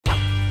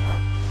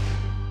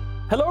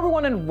Hello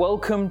everyone and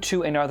welcome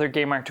to another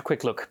Gamereactor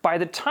Quick Look. By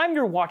the time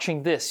you're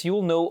watching this,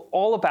 you'll know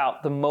all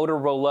about the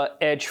Motorola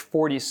Edge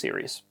 40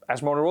 series,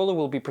 as Motorola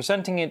will be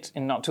presenting it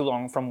in not too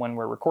long from when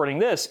we're recording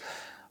this.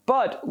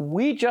 But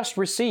we just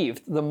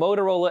received the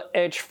Motorola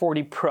Edge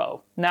 40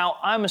 Pro. Now,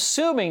 I'm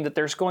assuming that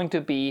there's going to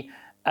be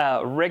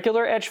a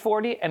regular Edge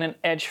 40 and an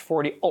Edge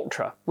 40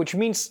 Ultra, which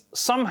means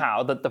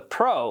somehow that the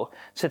Pro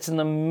sits in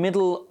the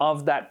middle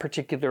of that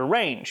particular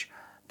range.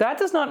 That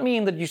does not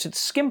mean that you should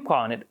skimp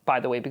on it, by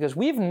the way, because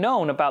we've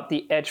known about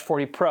the Edge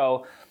 40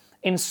 Pro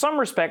in some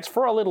respects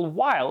for a little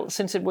while,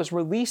 since it was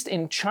released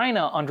in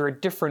China under a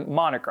different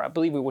moniker. I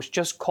believe it was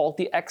just called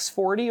the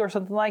X40 or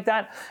something like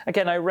that.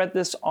 Again, I read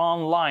this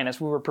online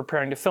as we were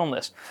preparing to film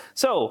this.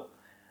 So,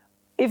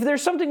 if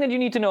there's something that you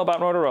need to know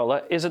about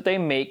Motorola, is that they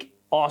make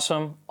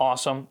awesome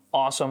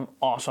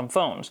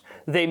phones.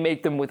 They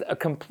make them with a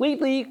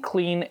completely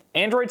clean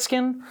Android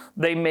skin.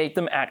 They make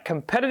them at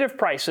competitive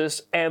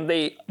prices, and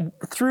they,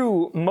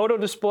 through Moto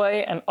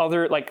Display and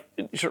other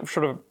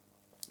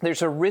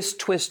there's a wrist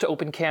twist to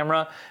open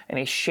camera and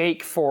a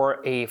shake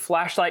for a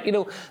flashlight. You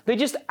know, they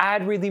just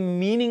add really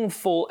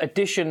meaningful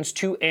additions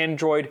to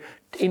Android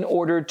in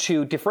order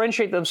to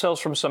differentiate themselves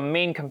from some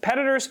main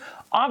competitors.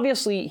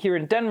 Obviously, here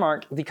in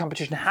Denmark, the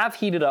competition have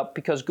heated up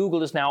because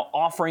Google is now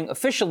offering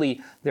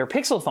officially their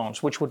Pixel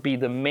phones, which would be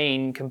the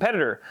main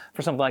competitor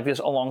for something like this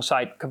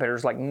alongside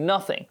competitors like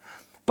Nothing.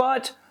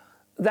 But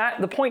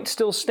the point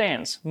still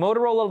stands.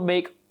 Motorola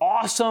make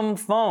awesome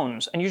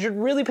phones, and you should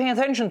really pay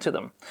attention to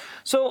them.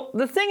 So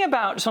the thing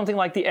about something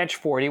like the Edge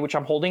 40, which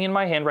I'm holding in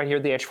my hand right here,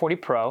 the Edge 40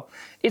 Pro,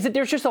 is that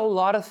there's just a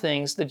lot of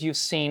things that you've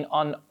seen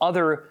on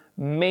other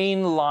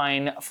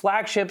mainline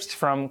flagships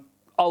from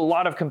a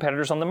lot of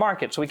competitors on the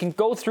market. So we can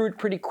go through it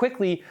pretty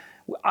quickly,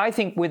 I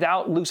think,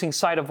 without losing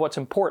sight of what's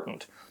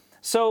important.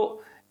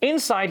 So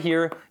inside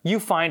here, you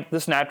find the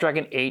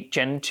Snapdragon 8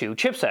 Gen 2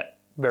 chipset.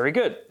 Very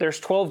good. There's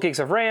 12 gigs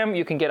of RAM.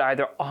 You can get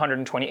either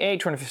 128,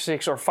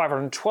 256, or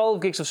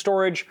 512 gigs of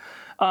storage.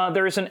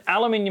 There is an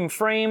aluminum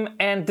frame,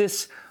 and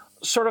this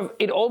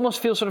it almost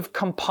feels sort of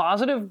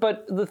compositive,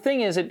 but the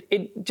thing is,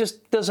 it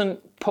just doesn't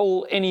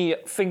pull any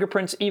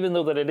fingerprints, even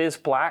though that it is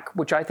black,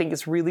 which I think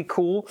is really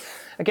cool.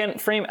 Again,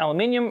 frame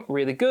aluminum,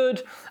 really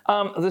good.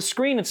 The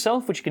screen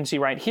itself, which you can see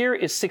right here,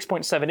 is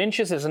 6.7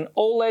 inches. It's an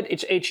OLED.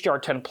 It's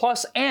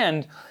HDR10+,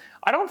 and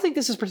I don't think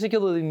this is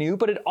particularly new,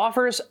 but it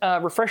offers a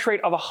refresh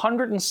rate of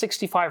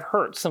 165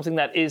 Hz, something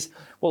that is,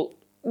 well,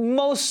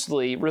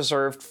 mostly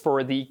reserved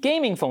for the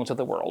gaming phones of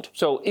the world.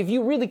 So if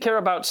you really care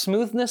about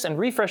smoothness and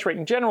refresh rate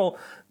in general,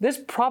 this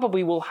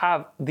probably will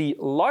have the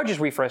largest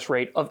refresh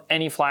rate of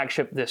any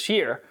flagship this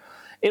year.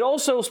 It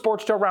also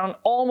sports to around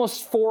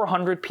almost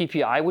 400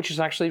 ppi, which is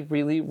actually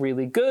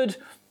really good.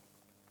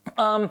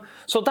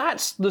 So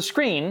that's the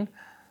screen.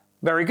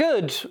 Very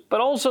good, but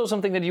also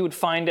something that you would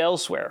find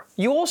elsewhere.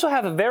 You also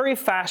have a very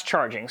fast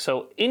charging.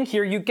 So in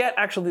here, you get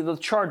actually the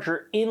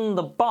charger in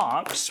the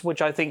box,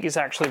 which I think is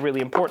actually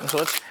really important. So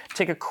let's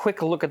take a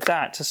quick look at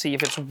that to see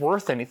if it's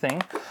worth anything.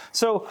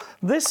 So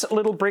this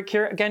little brick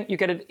here, again, you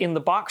get it in the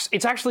box.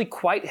 It's actually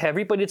quite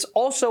heavy, but it's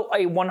also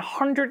a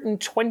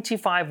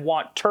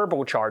 125-watt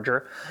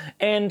turbocharger.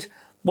 And,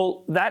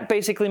 well, that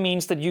basically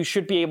means that you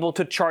should be able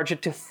to charge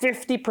it to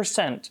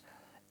 50%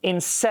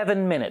 in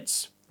 7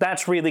 minutes.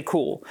 That's really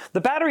cool.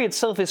 The battery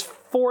itself is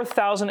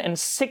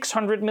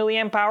 4,600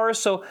 milliamp hours,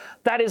 so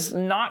that is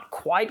not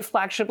quite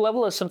flagship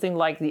level as something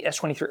like the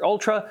S23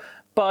 Ultra,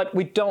 but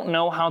we don't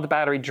know how the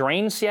battery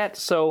drains yet,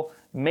 so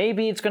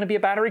maybe it's going to be a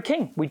battery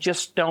king. We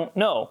just don't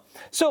know.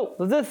 So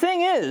the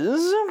thing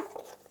is,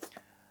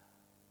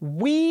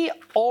 we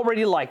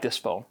already like this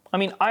phone. I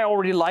mean, I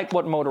already like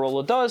what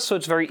Motorola does, so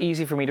it's very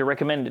easy for me to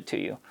recommend it to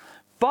you.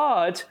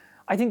 But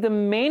I think the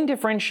main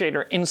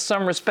differentiator in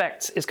some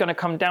respects is going to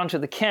come down to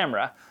the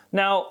camera.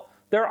 Now,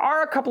 there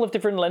are a couple of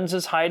different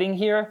lenses hiding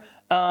here.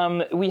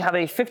 We have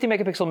a 50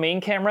 megapixel main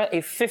camera,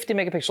 a 50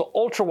 megapixel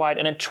ultra wide,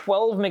 and a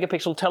 12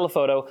 megapixel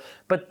telephoto,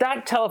 but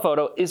that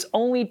telephoto is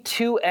only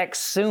 2x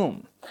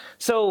zoom.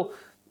 So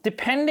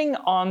depending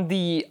on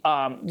the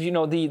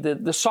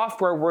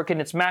software working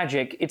its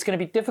magic, it's going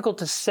to be difficult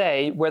to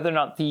say whether or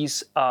not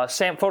these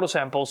photo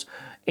samples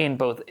in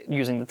both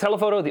using the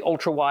telephoto, the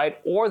ultra wide,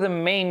 or the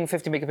main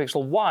 50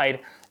 megapixel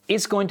wide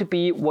is going to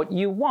be what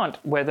you want,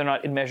 whether or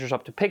not it measures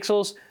up to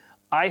pixels,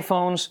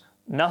 iPhones,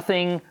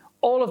 Nothing,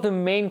 all of the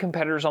main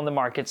competitors on the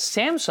market,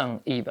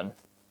 Samsung even.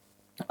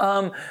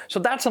 So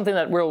that's something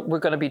that we're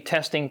going to be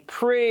testing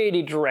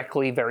pretty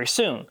directly very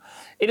soon.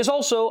 It is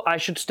also, I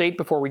should state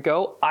before we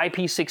go,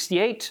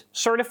 IP68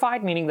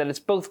 certified, meaning that it's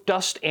both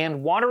dust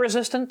and water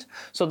resistant.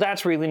 So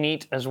that's really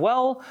neat as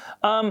well.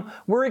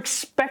 We're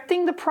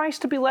expecting the price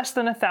to be less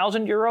than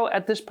 €1,000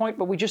 at this point,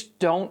 but we just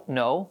don't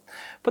know.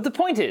 But the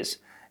point is,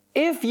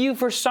 if you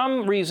for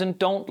some reason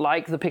don't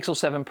like the Pixel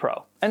 7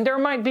 Pro, and there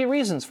might be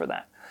reasons for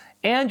that,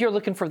 and you're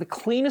looking for the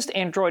cleanest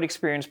Android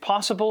experience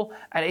possible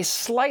at a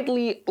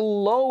slightly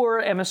lower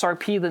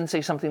MSRP than,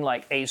 say, something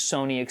like a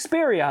Sony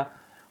Xperia,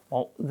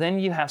 well, then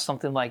you have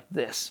something like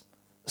this.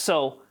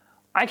 So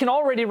I can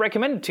already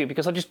recommend it to you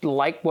because I just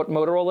like what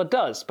Motorola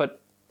does, but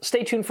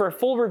stay tuned for a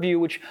full review,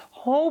 which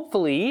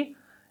hopefully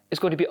is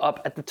going to be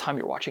up at the time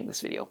you're watching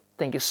this video.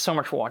 Thank you so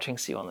much for watching.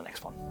 See you on the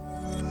next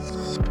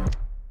one.